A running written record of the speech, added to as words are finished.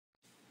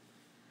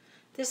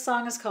This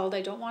song is called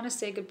I Don't Want to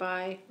Say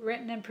Goodbye,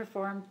 written and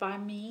performed by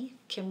me,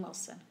 Kim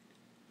Wilson.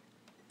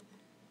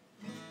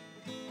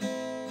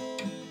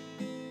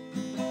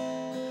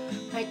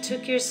 I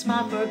took your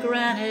smile for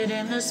granted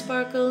and the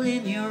sparkle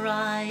in your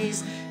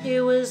eyes.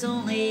 It was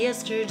only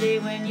yesterday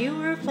when you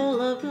were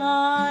full of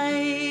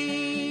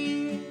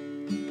light.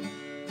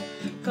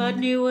 God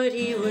knew what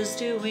he was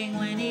doing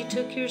when he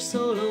took your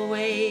soul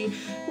away.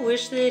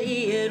 Wish that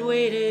he had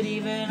waited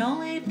even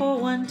only for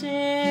one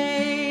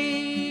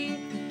day.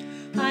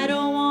 I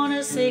don't want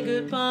to say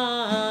goodbye.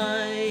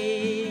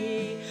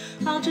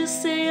 I'll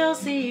just say I'll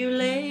see you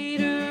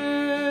later.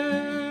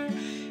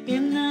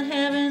 In the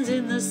heavens,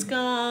 in the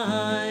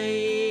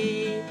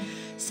sky.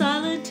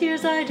 Silent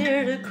tears I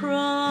dare to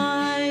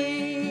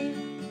cry.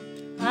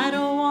 I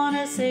don't want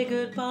to say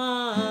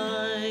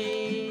goodbye.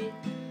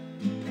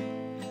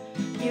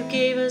 You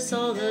gave us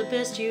all the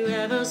best you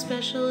have, how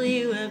special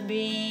you have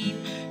been.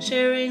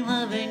 Sharing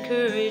love and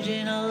courage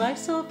in a life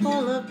so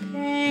full of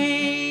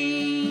pain.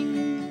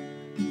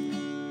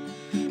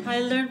 I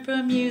learned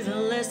from you the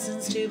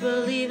lessons to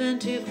believe and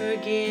to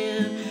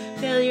forgive.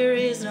 Failure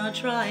is not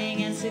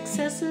trying and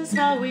success is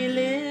how we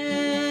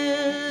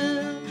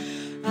live.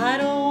 I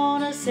don't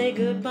want to say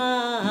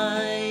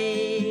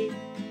goodbye.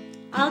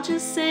 I'll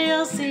just say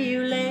I'll see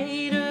you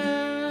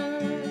later.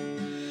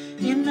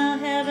 In the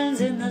heavens,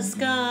 in the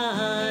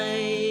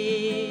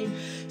sky.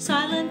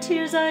 Silent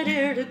tears I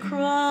dare to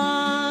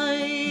cry.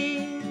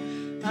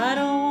 I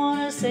don't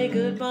want to say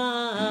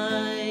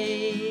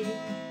goodbye.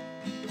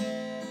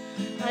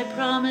 I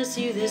promise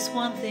you this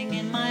one thing,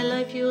 in my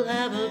life you'll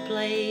have a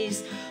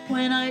place.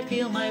 When I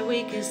feel my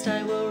weakest,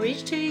 I will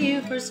reach to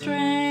you for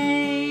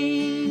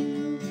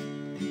strength.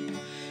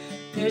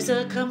 There's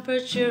a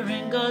comfort sure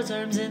in God's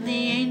arms, and the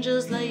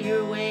angels light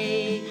your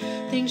way.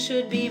 Things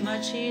should be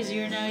much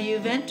easier now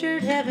you've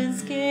entered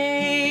heaven's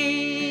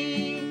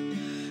gate.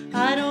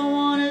 I don't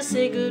want to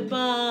say goodbye.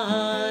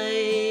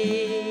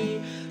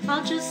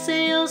 I'll just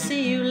say I'll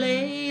see you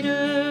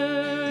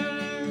later.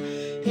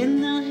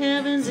 In the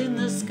heavens, in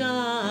the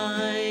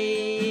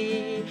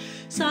sky.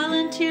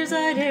 Silent tears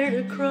I dare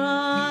to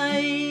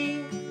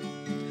cry.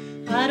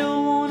 I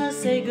don't want to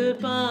say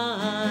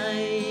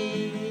goodbye.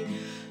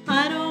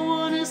 I don't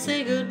want to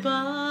say goodbye.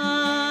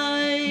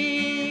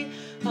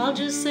 I'll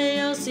just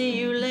say I'll see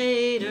you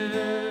later.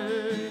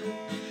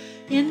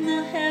 In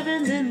the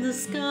heavens, in the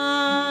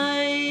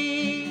sky.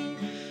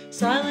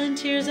 Silent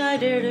tears I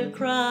dare to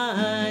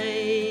cry.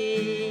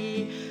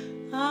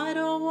 I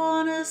don't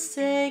want to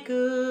say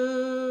goodbye.